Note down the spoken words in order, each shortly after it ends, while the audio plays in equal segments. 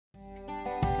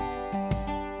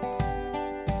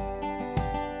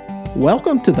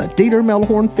Welcome to the Dieter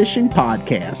Melhorn Fishing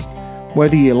Podcast.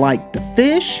 Whether you like to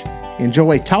fish,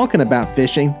 enjoy talking about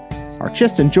fishing, or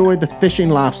just enjoy the fishing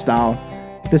lifestyle,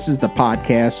 this is the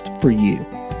podcast for you.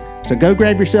 So go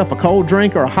grab yourself a cold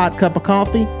drink or a hot cup of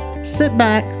coffee, sit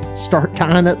back, start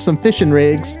tying up some fishing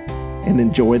rigs, and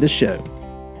enjoy the show.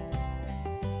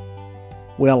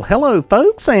 Well, hello,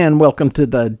 folks, and welcome to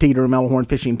the Dieter Melhorn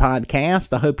Fishing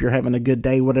Podcast. I hope you're having a good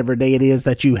day, whatever day it is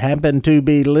that you happen to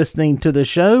be listening to the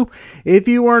show. If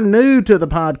you are new to the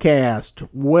podcast,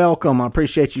 welcome. I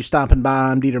appreciate you stopping by.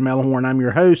 I'm Dieter Melhorn. I'm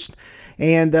your host.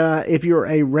 And if you're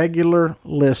a regular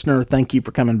listener, thank you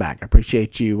for coming back. I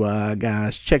appreciate you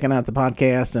guys checking out the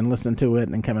podcast and listening to it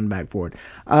and coming back for it.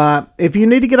 If you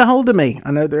need to get a hold of me, I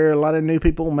know there are a lot of new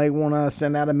people who may want to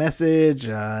send out a message,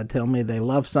 tell me they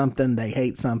love something, they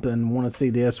hate something, want to see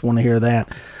this, want to hear that.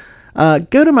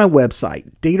 Go to my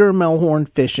website,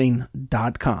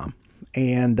 DieterMelhornFishing.com.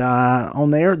 And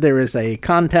on there is a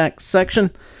contact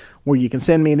section where you can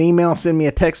send me an email, send me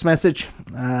a text message,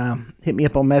 hit me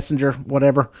up on Messenger,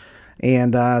 whatever.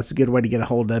 And it's a good way to get a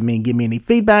hold of me and give me any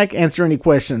feedback, answer any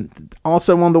questions.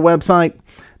 Also on the website,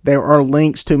 there are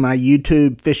links to my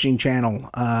YouTube fishing channel.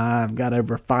 I've got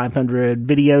over 500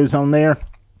 videos on there.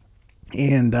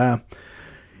 And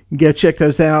go check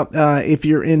those out if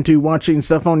you're into watching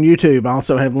stuff on YouTube. I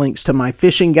also have links to my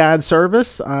fishing guide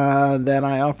service that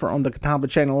I offer on the Catawba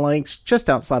Channel Links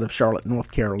just outside of Charlotte,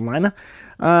 North Carolina.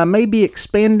 Maybe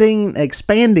expanding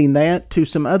that to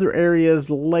some other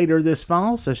areas later this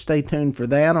fall, so stay tuned for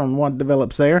that on what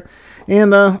develops there.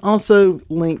 And also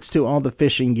links to all the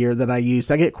fishing gear that I use.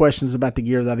 I get questions about the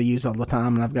gear that I use all the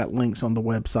time, and I've got links on the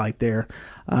website there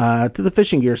to the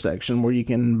fishing gear section where you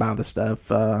can buy the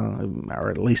stuff or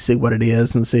at least see what it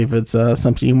is and see if it's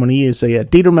something you want to use. So yeah,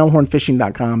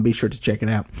 DieterMelhornFishing.com. Be sure to check it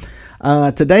out.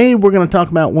 Today we're going to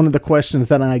talk about one of the questions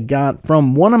that I got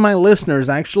from one of my listeners,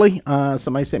 actually.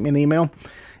 Somebody sent me an email,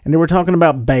 and they were talking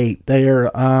about bait.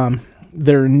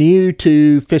 They're new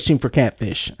to fishing for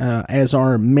catfish, as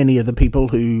are many of the people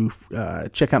who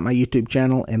check out my YouTube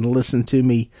channel and listen to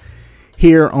me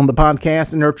here on the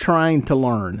podcast, and they're trying to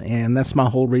learn. And that's my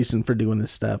whole reason for doing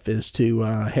this stuff, is to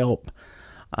help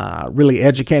really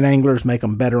educate anglers, make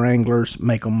them better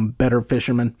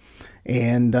fishermen.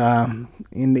 And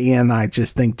in the end, I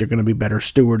just think they're going to be better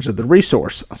stewards of the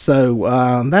resource.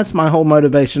 So that's my whole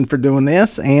motivation for doing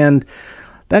this. And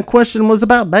that question was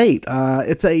about bait.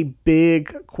 It's a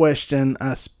big question,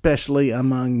 especially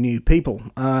among new people.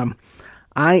 I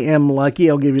am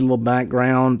lucky. I'll give you a little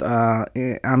background.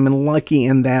 I'm lucky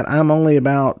in that I'm only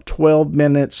about 12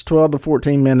 to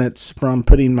 14 minutes from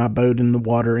putting my boat in the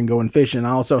water and going fishing. I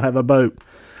also have a boat.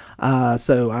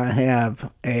 So I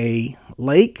have a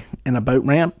lake and a boat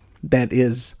ramp that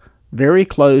is very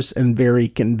close and very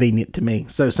convenient to me.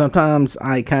 So sometimes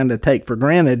I kind of take for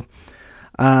granted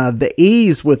the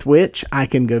ease with which I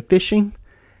can go fishing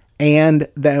and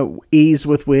the ease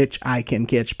with which I can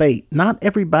catch bait. Not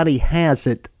everybody has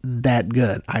it that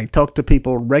good. I talk to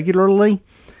people regularly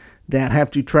that have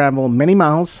to travel many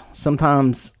miles,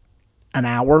 sometimes an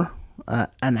hour and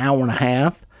a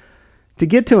half to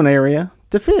get to an area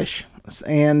to fish.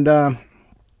 And I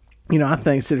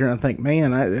sit here and think,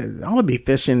 man, I ought to be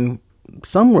fishing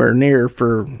somewhere near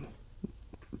for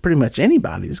pretty much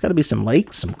anybody. There's got to be some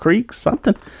lakes, some creeks,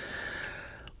 something.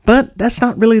 But that's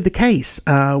not really the case.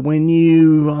 When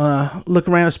you look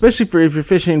around, especially if you're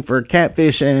fishing for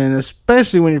catfish, and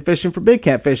especially when you're fishing for big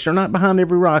catfish, they're not behind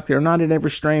every rock. They're not in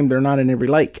every stream. They're not in every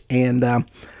lake. And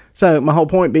so my whole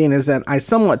point being is that I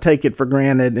somewhat take it for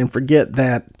granted and forget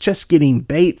that just getting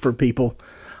bait for people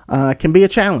can be a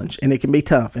challenge, and it can be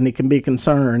tough, and it can be a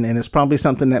concern, and it's probably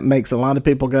something that makes a lot of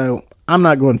people go, I'm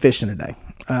not going fishing today.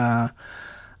 I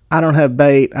don't have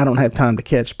bait. I don't have time to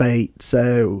catch bait,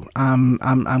 so I'm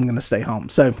going to stay home.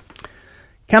 So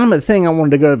kind of the thing I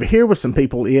wanted to go over here with some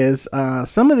people is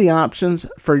some of the options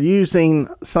for using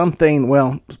something,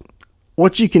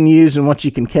 what you can use and what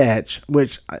you can catch,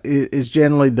 which is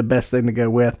generally the best thing to go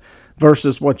with,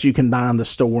 versus what you can buy in the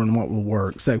store and what will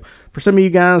work. So for some of you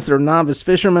guys that are novice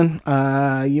fishermen,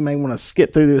 you may want to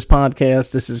skip through this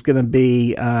podcast. This is going to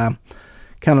be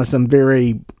kind of some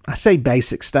very, I say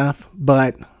basic stuff,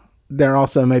 but there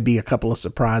also may be a couple of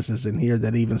surprises in here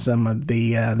that even some of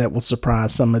the, that will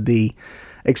surprise some of the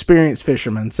experienced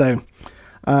fishermen. So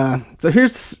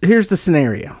here's the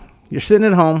scenario. You're sitting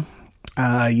at home.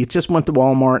 You just went to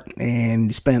Walmart and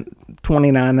you spent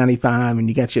 $29.95 and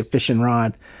you got your fishing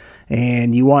rod,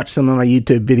 and you watch some of my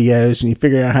YouTube videos and you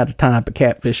figure out how to tie up a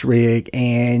catfish rig,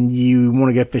 and you want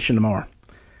to go fishing tomorrow.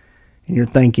 And you're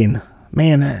thinking,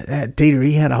 man, that Dieter,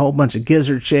 he had a whole bunch of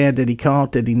gizzard shad that he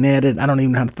caught, that he netted. I don't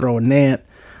even know how to throw a net.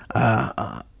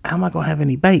 How am I going to have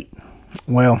any bait?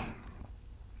 Well,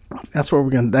 that's what we're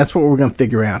gonna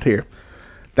figure out here.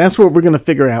 That's what we're gonna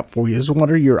figure out for you, is what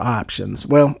are your options.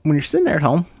 Well, when you're sitting there at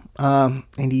home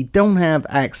and you don't have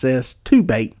access to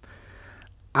bait,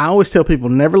 I always tell people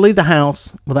never leave the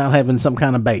house without having some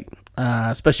kind of bait,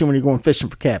 especially when you're going fishing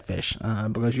for catfish,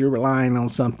 because you're relying on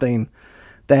something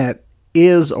that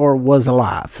is or was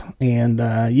alive. And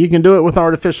you can do it with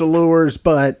artificial lures,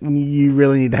 but you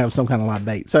really need to have some kind of live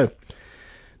bait. So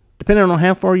depending on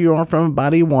how far you are from a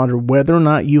body of water, whether or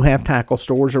not you have tackle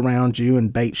stores around you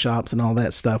and bait shops and all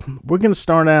that stuff, we're going to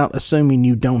start out assuming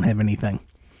you don't have anything.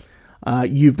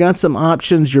 You've got some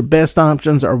options. Your best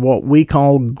options are what we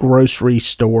call grocery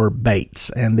store baits,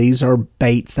 and these are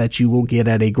baits that you will get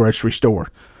at a grocery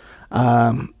store.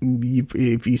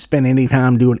 If you spend any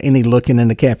time doing any looking in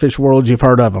the catfish world, you've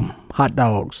heard of them. Hot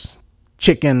dogs,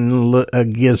 chicken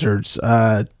gizzards,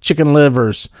 chicken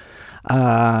livers.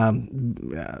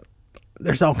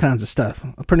 There's all kinds of stuff.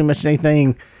 Pretty much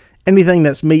anything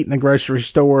that's meat in the grocery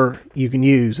store you can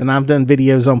use, and I've done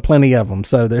videos on plenty of them.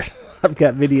 So I've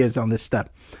got videos on this stuff.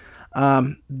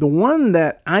 The one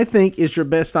that I think is your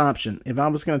best option, if I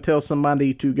was going to tell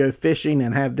somebody to go fishing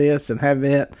and have this and have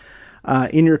that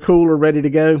in your cooler ready to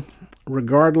go,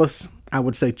 regardless, I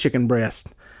would say chicken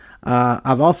breast.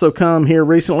 I've also come here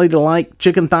recently to like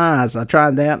chicken thighs. I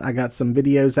tried that. I got some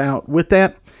videos out with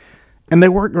that, and they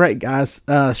work great, guys.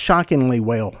 Shockingly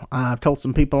well. I've told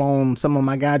some people on some of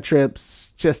my guide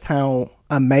trips just how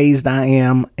amazed I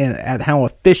am at how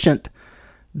efficient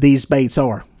these baits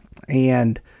are.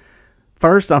 And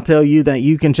first, I'll tell you that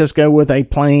you can just go with a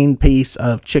plain piece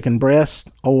of chicken breast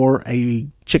or a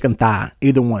chicken thigh,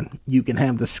 either one. You can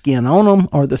have the skin on them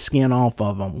or the skin off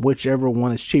of them, whichever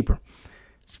one is cheaper.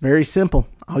 It's very simple.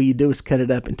 All you do is cut it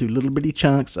up into little bitty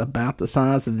chunks about the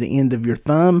size of the end of your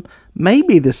thumb,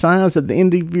 maybe the size of the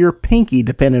end of your pinky,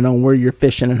 depending on where you're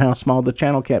fishing and how small the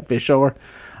channel catfish are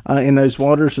in those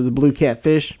waters, or the blue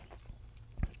catfish.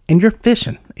 And you're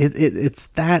fishing. It's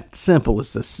that simple.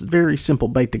 It's this very simple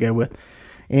bait to go with.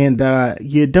 And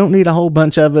you don't need a whole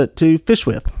bunch of it to fish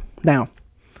with. Now,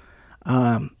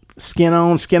 skin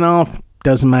on, skin off,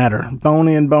 doesn't matter. Bone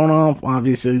in, bone off,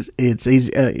 obviously it's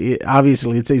easy.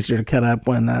 Obviously, it's easier to cut up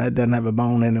when it doesn't have a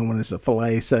bone in it, when it's a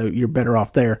fillet, so you're better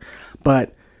off there.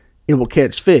 But it will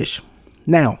catch fish.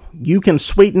 Now, you can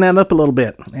sweeten that up a little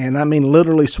bit. And I mean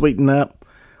literally sweeten up.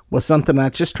 Was something I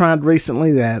just tried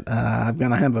recently that I'm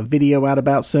going to have a video out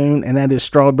about soon, and that is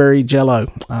strawberry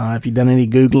jello. If you've done any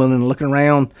Googling and looking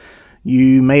around,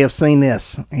 you may have seen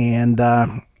this. And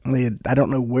I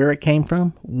don't know where it came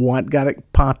from, what got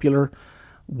it popular,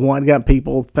 what got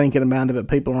people thinking about it, but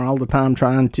people are all the time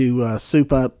trying to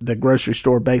soup up the grocery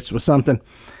store baits with something.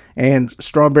 And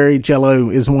strawberry jello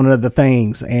is one of the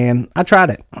things. And I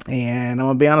tried it, and I'm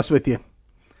going to be honest with you.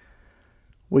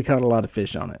 We caught a lot of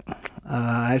fish on it.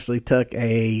 I actually took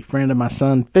a friend of my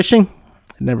son fishing.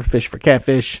 I'd never fished for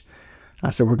catfish. I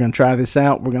said, we're going to try this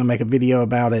out. We're going to make a video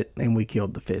about it. And we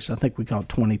killed the fish. I think we caught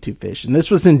 22 fish. And this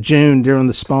was in June during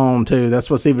the spawn, too. That's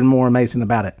what's even more amazing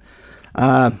about it.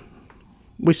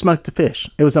 We smoked the fish.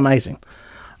 It was amazing.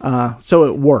 So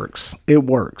it works. It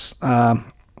works.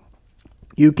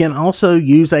 You can also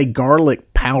use a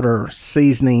garlic powder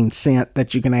seasoning scent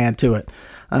that you can add to it.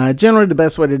 Generally, the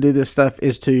best way to do this stuff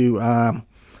is to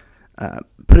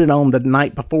put it on the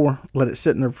night before, let it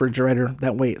sit in the refrigerator.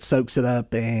 That way it soaks it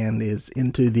up and is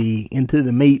into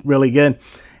the meat really good,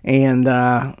 and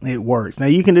it works. Now,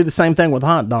 you can do the same thing with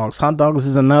hot dogs. Hot dogs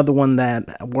is another one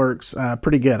that works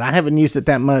pretty good. I haven't used it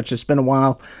that much. It's been a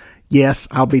while. Yes,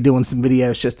 I'll be doing some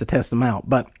videos just to test them out,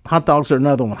 but hot dogs are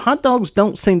another one. Hot dogs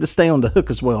don't seem to stay on the hook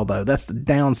as well, though. That's the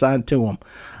downside to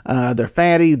them. They're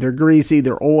fatty, they're greasy,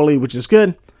 they're oily, which is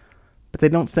good, but they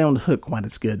don't stay on the hook quite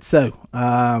as good. So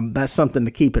that's something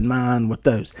to keep in mind with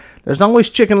those. There's always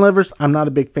chicken livers. I'm not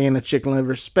a big fan of chicken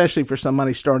livers, especially for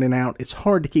somebody starting out. It's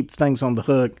hard to keep things on the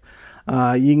hook.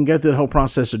 You can go through the whole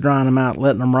process of drying them out,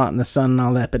 letting them rot in the sun and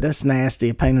all that, but that's nasty,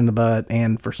 a pain in the butt.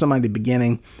 And for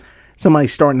somebody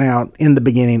starting out in the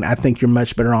beginning, I think you're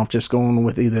much better off just going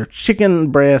with either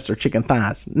chicken breasts or chicken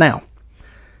thighs. Now,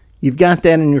 you've got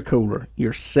that in your cooler.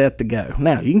 You're set to go.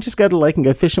 Now, you can just go to the lake and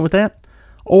go fishing with that,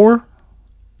 or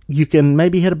you can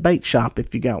maybe hit a bait shop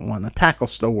if you got one, a tackle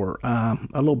store, a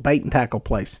little bait and tackle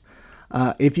place.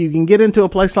 If you can get into a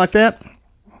place like that,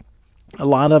 a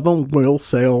lot of them will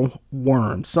sell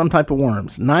worms, some type of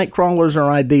worms. Night crawlers are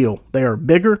ideal. They are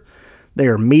bigger, they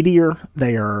are meatier,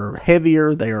 they are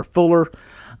heavier, they are fuller,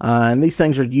 and these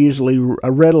things are usually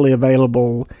readily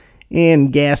available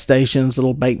in gas stations,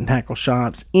 little bait and tackle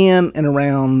shops, in and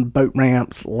around boat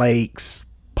ramps, lakes,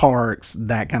 parks,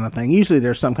 that kind of thing. Usually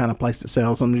there's some kind of place that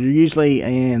sells them. They're usually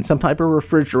in some type of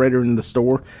refrigerator in the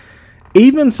store.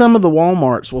 Even some of the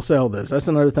Walmarts will sell this. That's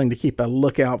another thing to keep a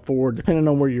lookout for, depending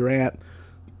on where you're at.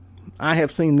 I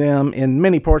have seen them in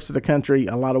many parts of the country.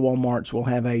 A lot of Walmarts will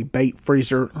have a bait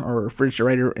freezer or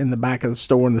refrigerator in the back of the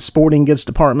store in the sporting goods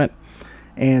department.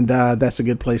 And that's a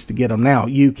good place to get them. Now,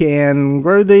 you can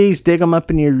grow these, dig them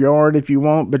up in your yard if you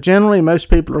want. But generally, most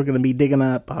people are going to be digging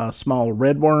up small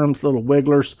redworms, little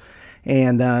wigglers.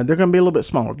 And they're going to be a little bit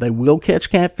smaller. They will catch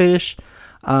catfish.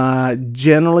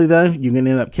 Generally, though, you can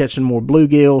end up catching more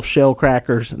bluegill, shell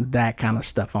crackers, that kind of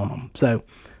stuff on them. So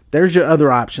there's your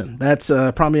other option. That's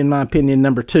probably, in my opinion,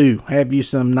 number 2. Have you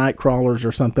some night crawlers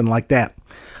or something like that.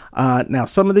 Now,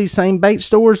 some of these same bait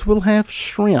stores will have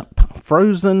shrimp,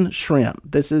 frozen shrimp.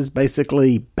 This is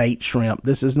basically bait shrimp.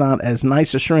 This is not as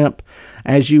nice a shrimp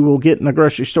as you will get in the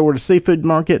grocery store at a seafood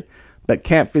market, but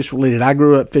catfish will eat it. I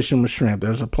grew up fishing with shrimp.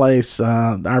 There's a place,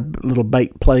 our little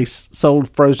bait place sold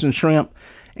frozen shrimp,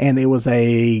 and it was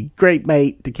a great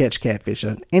bait to catch catfish.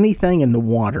 Anything in the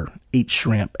water eats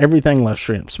shrimp. Everything loves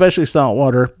shrimp, especially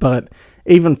saltwater, but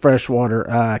even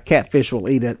freshwater. Catfish will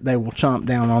eat it. They will chomp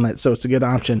down on it, so it's a good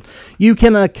option. You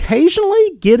can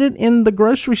occasionally get it in the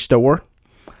grocery store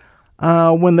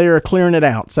when they are clearing it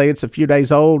out. Say it's a few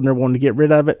days old and they're wanting to get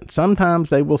rid of it. Sometimes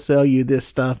they will sell you this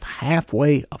stuff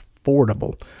halfway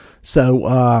affordable.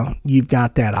 So you've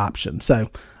got that option.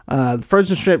 So the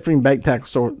frozen shrimp from bait tackle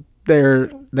store,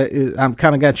 I've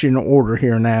kind of got you in order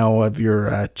here now of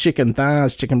your chicken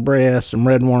thighs, chicken breasts, some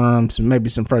red worms, and maybe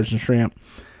some frozen shrimp.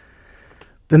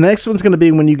 The next one's going to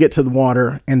be when you get to the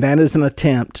water, and that is an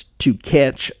attempt to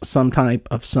catch some type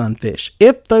of sunfish.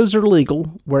 If those are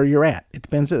legal where you're at. It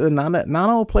depends. Not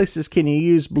all places can you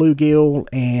use bluegill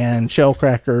and shell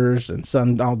crackers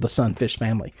and all the sunfish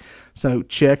family. So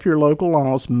check your local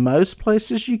laws. Most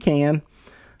places you can.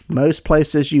 Most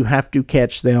places you have to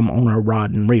catch them on a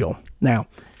rod and reel. Now,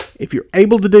 if you're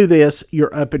able to do this,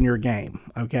 you're up in your game,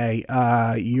 okay?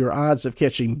 Your odds of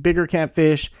catching bigger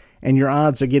catfish and your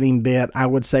odds of getting bit, I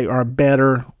would say, are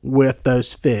better with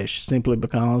those fish, simply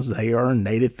because they are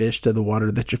native fish to the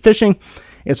water that you're fishing.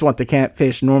 It's what the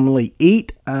catfish normally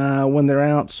eat when they're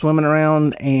out swimming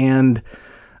around and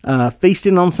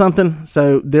feasting on something,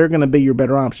 so they're going to be your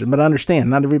better option. But understand,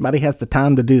 not everybody has the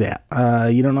time to do that.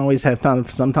 You don't always have time.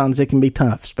 Sometimes it can be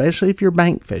tough, especially if you're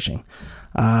bank fishing.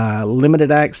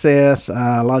 Limited access.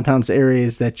 A lot of times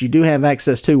areas that you do have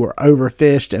access to are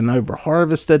overfished and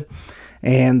over-harvested,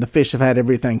 and the fish have had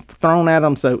everything thrown at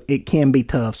them, so it can be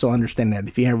tough. So understand that.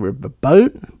 If you have a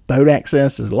boat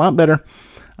access is a lot better.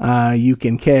 You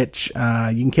can catch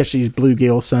these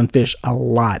bluegill, sunfish a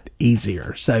lot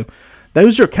easier. So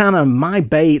those are kind of my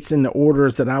baits in the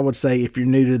orders that I would say if you're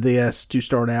new to this to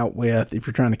start out with, if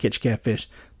you're trying to catch catfish.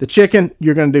 The chicken,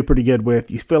 you're going to do pretty good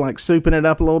with. You feel like souping it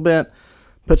up a little bit,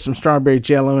 put some strawberry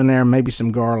jello in there, maybe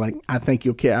some garlic. I think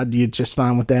you'll do just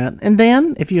fine with that. And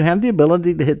then if you have the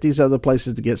ability to hit these other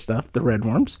places to get stuff, the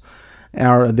redworms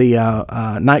or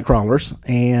the night crawlers,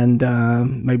 and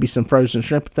maybe some frozen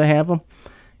shrimp if they have them.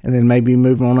 And then maybe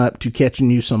move on up to catching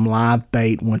you some live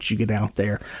bait once you get out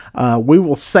there. We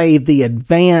will save the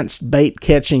advanced bait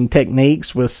catching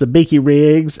techniques with sabiki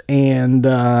rigs and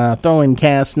throwing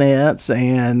cast nets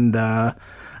and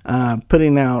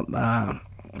putting out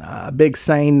big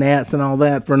seine nets and all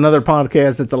that for another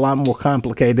podcast. It's a lot more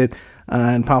complicated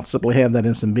and possibly have that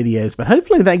in some videos. But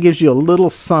hopefully that gives you a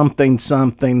little something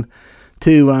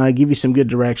to give you some good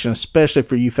direction, especially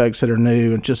for you folks that are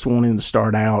new and just wanting to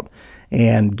start out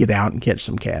and get out and catch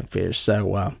some catfish.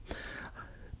 So,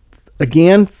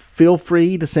 again, feel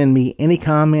free to send me any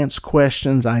comments,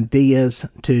 questions, ideas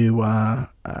to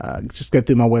just go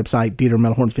through my website,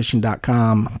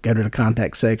 DieterMetalhornfishing.com. Go to the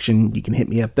contact section. You can hit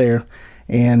me up there.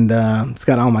 And it's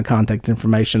got all my contact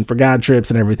information for guide trips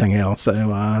and everything else. So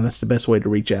that's the best way to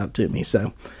reach out to me.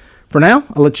 So for now,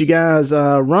 I'll let you guys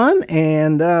run,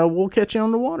 and we'll catch you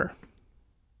on the water.